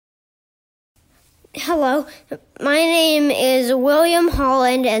Hello, my name is William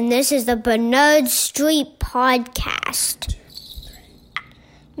Holland, and this is the Bernard Street Podcast.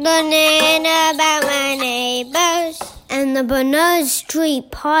 Learning about my neighbors. And the Bernard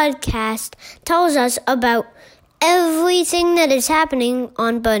Street Podcast tells us about everything that is happening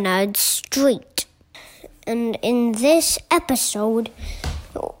on Bernard Street. And in this episode,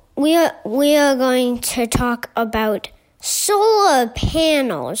 we are going to talk about solar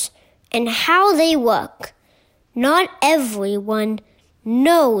panels and how they work. Not everyone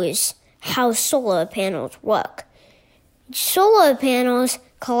knows how solar panels work. Solar panels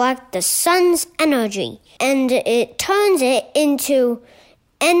collect the sun's energy, and it turns it into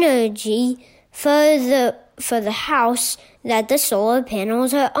energy for the house that the solar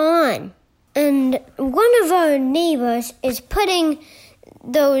panels are on. And one of our neighbors is putting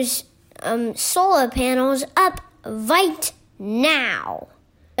those solar panels up right now.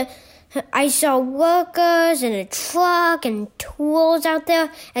 I saw workers and a truck and tools out there,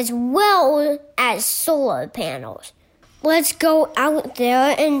 as well as solar panels. Let's go out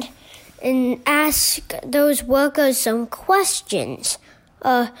there and ask those workers some questions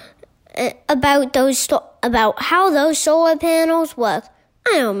about how those solar panels work.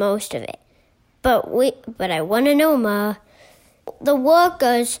 I know most of it, but I want to know more. The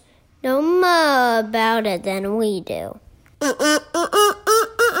workers know more about it than we do.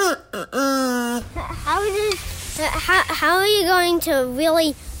 How are you going to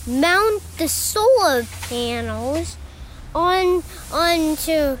really mount the solar panels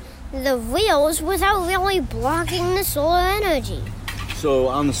onto the rails without really blocking the solar energy? So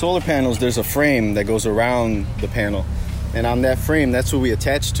on the solar panels, there's a frame that goes around the panel. And on that frame, that's what we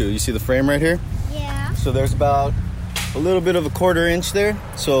attach to. You see the frame right here? Yeah. So there's about a little bit of a 1/4 inch there.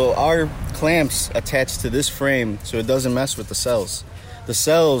 So our clamps attach to this frame so it doesn't mess with the cells. The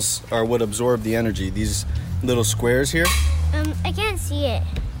cells are what absorb the energy. These little squares here. I can't see it.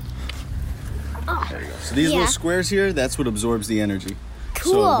 Oh. There you go. So these little squares here, that's what absorbs the energy.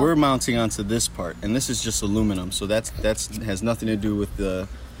 Cool. So we're mounting onto this part, and this is just aluminum. So that has nothing to do with the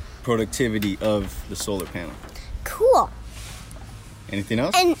productivity of the solar panel. Cool. Anything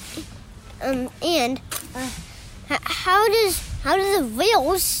else? How do the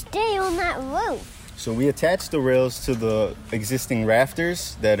rails stay on that roof? So we attach the rails to the existing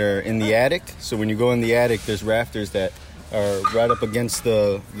rafters that are in the attic. So when you go in the attic, there's rafters that are right up against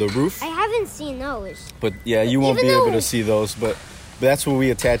the roof. I haven't seen those. But yeah, you won't be able to see those, but that's what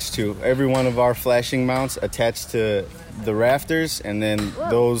we attach to. Every one of our flashing mounts attached to the rafters, and then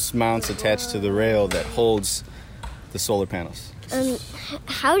those mounts attached to the rail that holds the solar panels.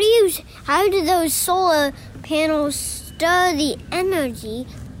 How do those solar panels store the energy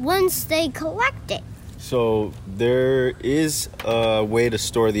once they collect it? So there is a way to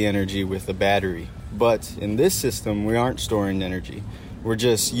store the energy with a battery, but in this system we aren't storing energy. We're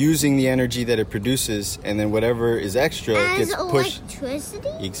just using the energy that it produces, and then whatever is extra gets pushed. Electricity?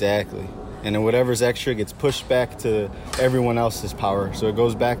 Exactly. And then whatever's extra gets pushed back to everyone else's power. So it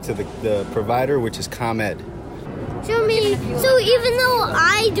goes back to the provider, which is ComEd. So even though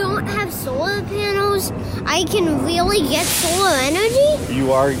I don't have solar panels, I can really get solar energy?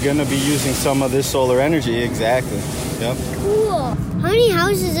 You are going to be using some of this solar energy, exactly. Yep. Cool. How many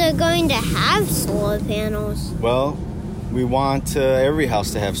houses are going to have solar panels? Well, we want every house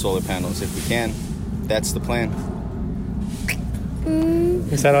to have solar panels if we can. That's the plan.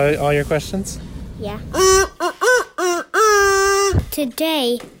 Is that all your questions? Yeah.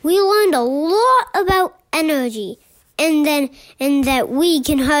 Today, we learned a lot about energy. And that we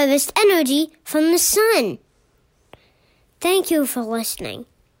can harvest energy from the sun. Thank you for listening.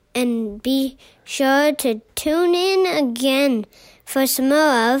 And be sure to tune in again for some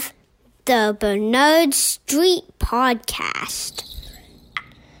more of the Bernard Street Podcast.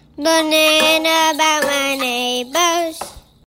 Learning about